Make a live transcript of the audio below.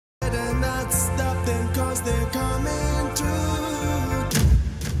them 'cause they're coming true.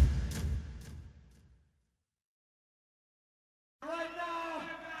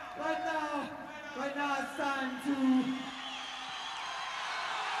 Right now it's time to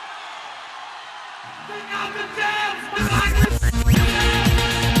sing out the dance.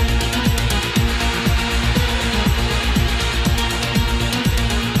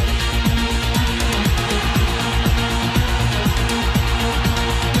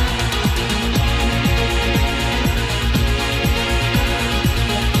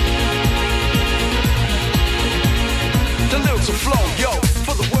 The lyrics will flow, yo,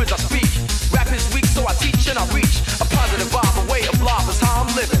 for the words I speak. Rap is weak, so I teach and I reach. A positive vibe, a way of life is how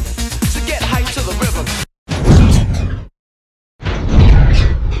I'm living. So get hyped to the rhythm.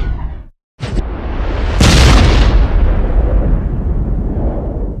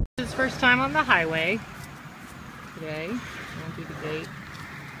 His first time on the highway today. Going through the gate.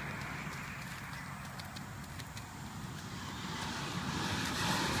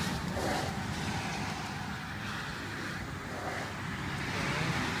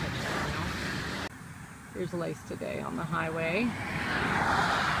 Here's Lace today on the highway. This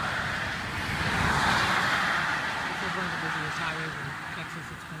is one of the busiest highways in Texas.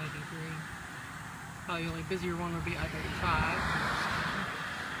 It's 183. Probably the only busier one would be I-35.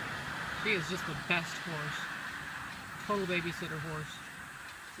 She is just the best horse. Total babysitter horse.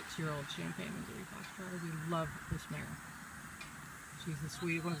 6-year-old Champagne Missouri Foxtrot. We love this mare. She's the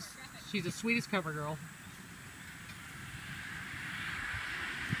sweetest one. She's the sweetest cover girl.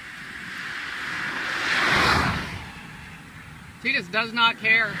 She just does not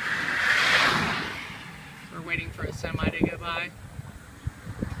care. We're waiting for a semi to go by.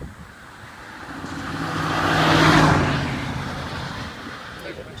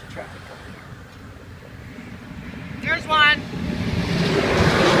 There's a bunch of traffic coming here. There's one.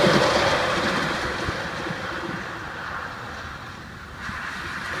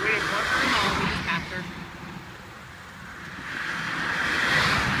 We're waiting for her home. We just passed her.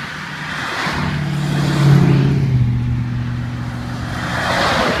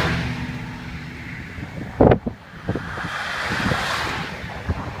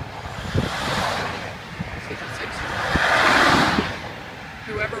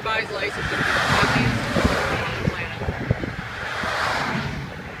 Whoever buys Lace is going to be the happiest on the planet.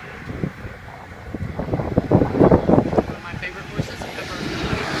 One of my favorite horses ever.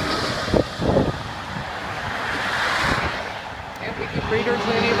 And we can breed her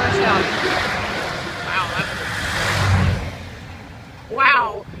to any of our stallions. Wow,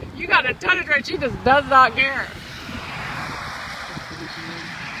 wow, you got a ton of dread. She just does not care.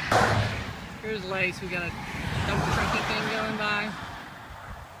 Here's Lace. We got a dump trucky thing going by.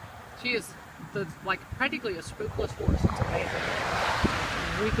 She is like practically a spookless horse. It's amazing.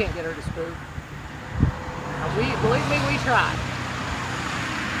 We can't get her to spook. Believe me, we try.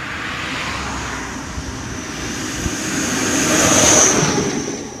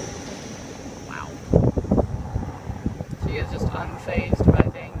 Wow. She is just unfazed by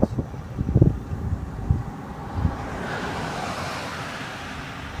things.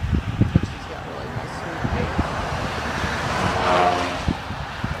 She's got really nice sweet face.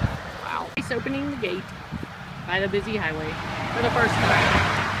 Opening the gate by the busy highway for the first time.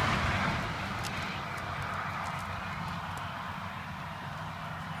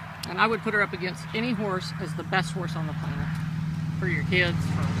 And I would put her up against any horse as the best horse on the planet. For your kids,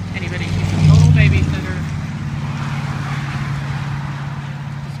 for anybody. She's a total babysitter.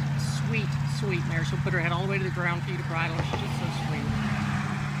 Just sweet, sweet mare. She'll put her head all the way to the ground for you to bridle. She's just so sweet.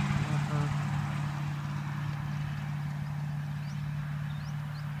 I love her.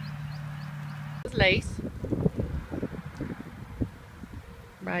 Lace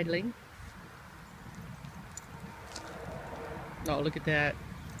bridling. Oh, look at that.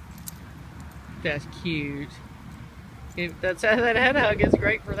 That's cute. That head hug is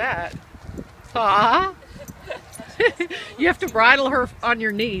great for that. Aww. You have to bridle her on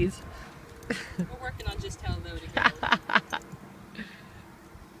your knees. We're working on just how low to go.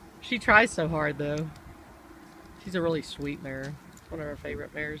 She tries so hard though. She's a really sweet mare. One of our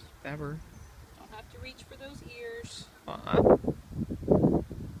favorite mares ever. Have to reach for those ears.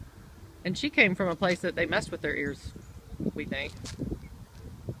 And she came from a place that they messed with their ears, we think.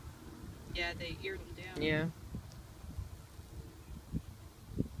 Yeah, they eared them down. Yeah.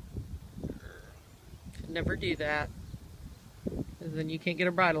 Could never do that. Because then you can't get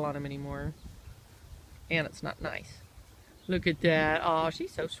a bridle on them anymore. And it's not nice. Look at that. Oh,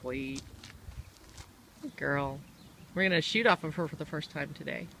 she's so sweet. Good girl. We're going to shoot off of her for the first time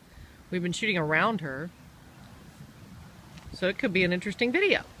today. We've been shooting around her, so it could be an interesting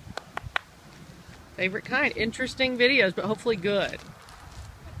video. Favorite kind. Interesting videos, but hopefully good.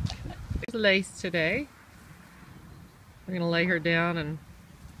 There's Lace today. We're going to lay her down and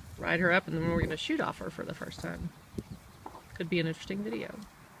ride her up, and then we're going to shoot off her for the first time. Could be an interesting video.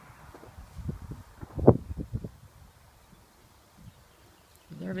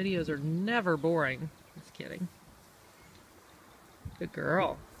 Their videos are never boring. Just kidding. Good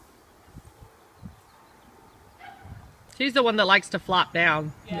girl. She's the one that likes to flop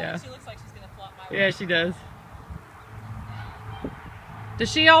down. Yeah. She looks like she's gonna flop my way. Yeah, she does.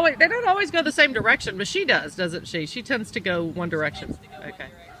 Does she always? They don't always go the same direction, but she does, doesn't she? She tends to go one direction. Okay.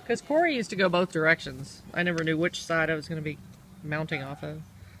 Because Corey used to go both directions. I never knew which side I was going to be mounting off of.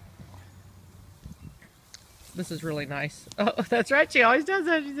 This is really nice. Oh, that's right. She always does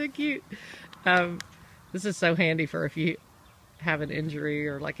that. She's so cute. This is so handy for if you have an injury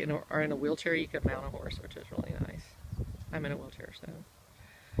or like in a wheelchair, you can mount a horse, which is really nice. I'm in a wheelchair, so.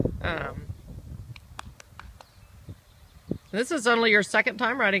 This is only your second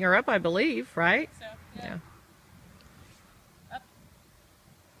time riding her up, I believe, right? So, yeah. Yeah. Up.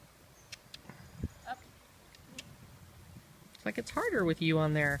 Up. It's like it's harder with you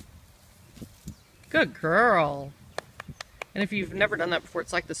on there. Good girl. And if you've never done that before,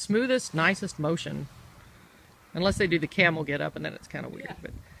 it's like the smoothest, nicest motion. Unless they do the camel get up, and then it's kind of weird. Yeah.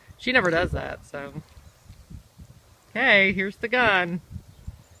 But she never does that, so. Okay, here's the gun.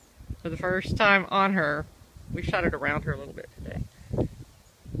 For the first time on her. We shot it around her a little bit today.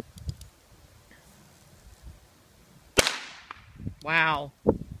 Wow.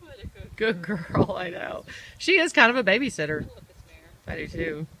 What a good Good girl, I know. She is kind of a babysitter. girl. Look at this mare. I do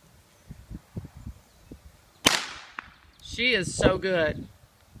too. She is so good.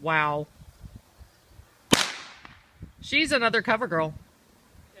 Wow. She's another cover girl.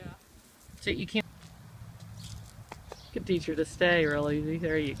 Yeah. So you can't. You can teach her to stay real easy.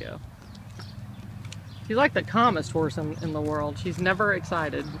 There you go. She's like the calmest horse in the world. She's never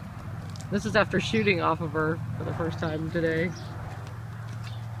excited. This is after shooting off of her for the first time today.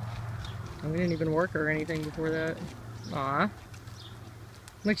 And we didn't even work her or anything before that. Aw.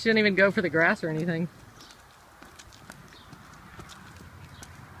 Like she didn't even go for the grass or anything.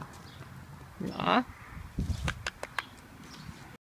 Aw.